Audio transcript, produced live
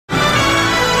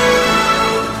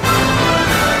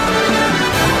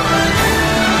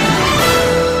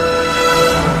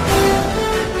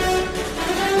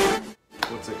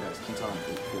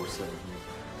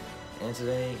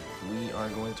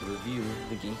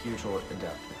GameCube controller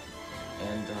adapter.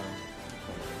 And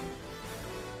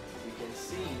you can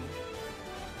see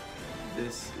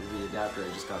this is the adapter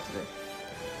I just got today.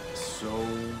 So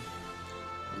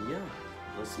yeah,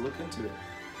 let's look into it.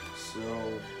 So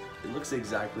it looks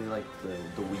exactly like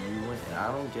the Wii U one, and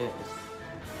I don't get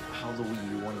how the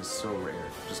Wii U one is so rare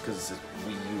just because it says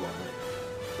Wii U on it.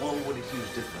 Well, what a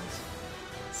huge difference.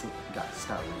 So, guys, it's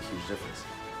not really a huge difference.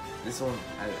 This one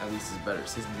at least is better. It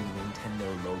says the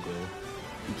Nintendo logo.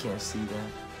 You can't see that.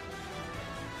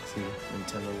 See,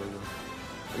 Nintendo logo.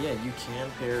 But yeah, you can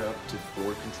pair up to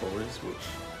 4 controllers, which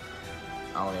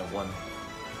I only have one.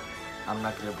 I'm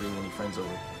not gonna bring any friends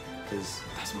over because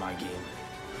that's my game.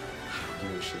 I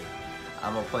don't give a shit.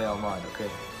 I'm gonna play online, okay?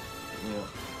 You know,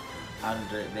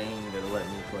 they ain't gonna let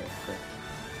me play, okay?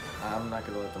 I'm not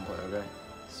gonna let them play, okay?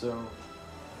 So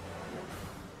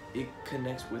it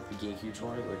connects with the GameCube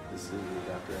controller, like this is the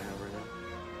adapter I have right now,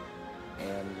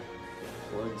 and it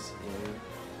plugs in,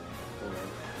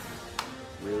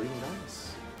 really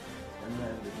nice. And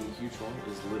then the GameCube controller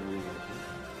is literally working.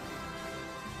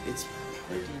 It's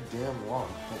pretty damn long.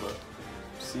 Hold up.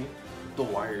 See? The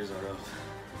wires are up.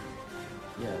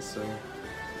 Yeah, so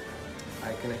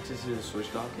I connected to the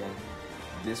Switch dock and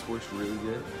this works really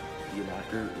good. The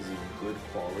adapter is in good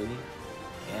quality.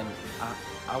 And if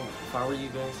I were you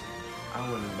guys,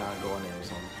 I would not go on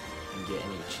Amazon and get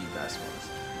any cheap ass ones.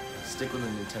 Stick with the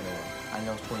Nintendo one. I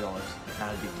know it's $20,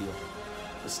 not a big deal.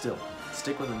 But still,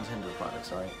 stick with the Nintendo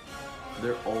products, alright?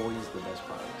 They're always the best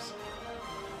products.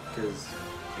 Because,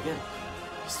 again,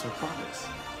 it's their products.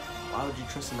 Why would you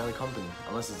trust another company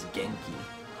unless it's Genki,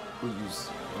 who use,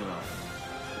 you know,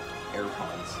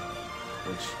 AirPods,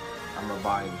 which I'm gonna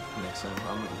buy next time.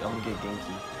 I'm gonna get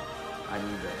Genki. I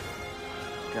need that.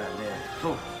 God damn.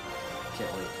 Oh,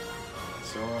 can't wait.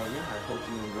 So yeah, I hope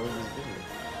you enjoyed this video.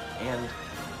 And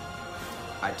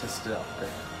I tested it out.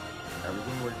 Okay?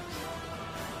 Everything works.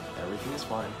 Everything is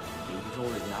fine. The game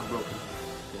controller is not broken.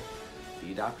 Okay?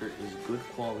 The adapter is good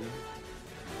quality.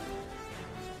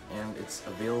 And it's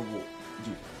available.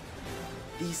 Dude,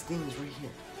 these things right here,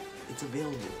 it's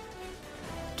available.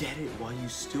 Get it while you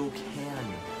still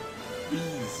can.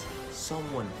 Please,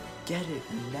 someone, get it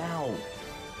now.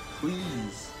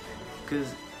 Please.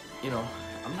 Because, you know,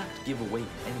 I'm not gonna give away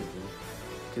anything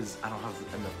because I don't have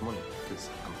enough money because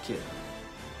I'm a kid.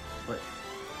 But,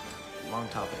 long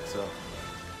topic, so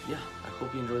yeah, I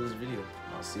hope you enjoyed this video.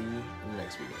 I'll see you in the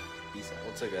next video. Peace out.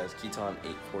 What's up guys,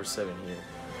 Keaton847 here.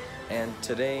 And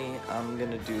today I'm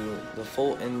gonna do the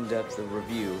full in-depth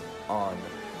review on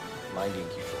my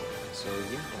GameCube controller. So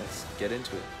yeah, let's get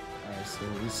into it. Alright, so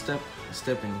we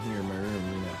step in here in my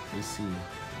room, you know, we see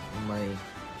my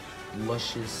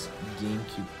luscious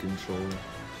GameCube controller.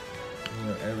 You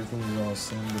know, everything's all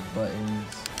same, the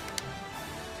buttons.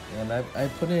 And I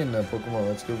put in a Pokemon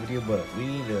Let's Go video, but we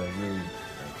need to really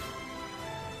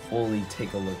fully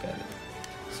take a look at it.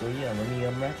 So yeah, let me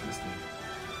unwrap this thing.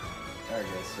 Alright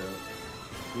guys, so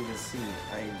you can see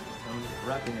I'm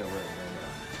wrapping it up right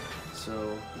now.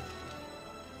 So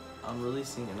I'm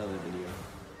releasing another video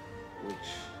which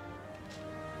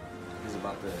is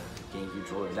about the GameCube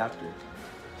controller adapter,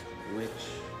 which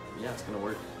yeah, it's gonna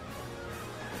work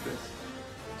like this.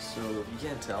 So if you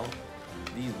can't tell,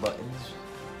 these buttons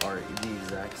are the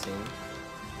exact same.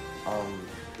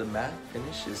 The matte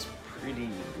finish is pretty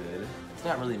good. It's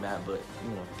not really matte, but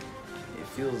you know, it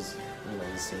feels, you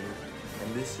know, the same.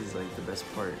 And this is like the best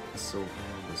part. It's so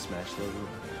the Smash logo.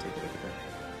 Take a look at that.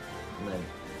 And then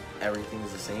everything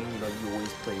is the same. You know, you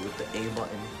always play with the A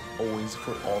button, always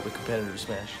for all the competitors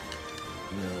Smash.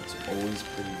 You know, it's always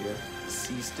pretty good. The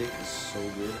C stick is so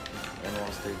good.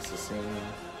 Analog stick's the same.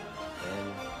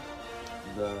 And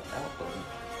the out button.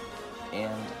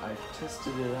 And I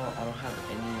tested it out. I don't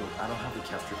have the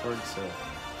capture card, so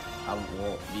I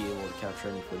won't be able to capture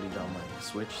any footage on my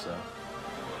Switch, so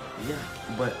yeah,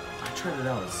 but I tried it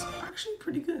out. It's actually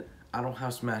pretty good. I don't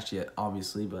have Smash yet,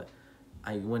 obviously, but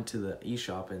I went to the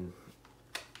eShop and,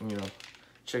 you know,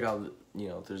 check out, you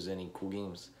know, if there's any cool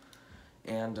games.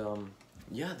 And,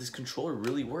 yeah, this controller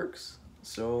really works.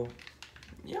 So,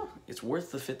 yeah, it's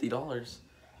worth the $50.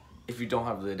 If you don't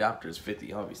have the adapter, it's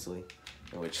 $50, obviously,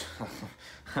 which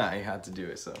I had to do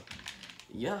it, so.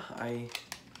 Yeah, I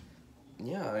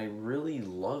really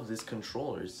love this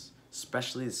controller,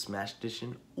 especially the Smash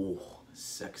Edition. Oh,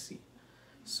 sexy.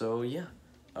 So yeah,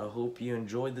 I hope you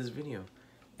enjoyed this video,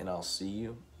 and I'll see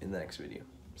you in the next video.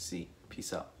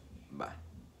 Peace out. Bye.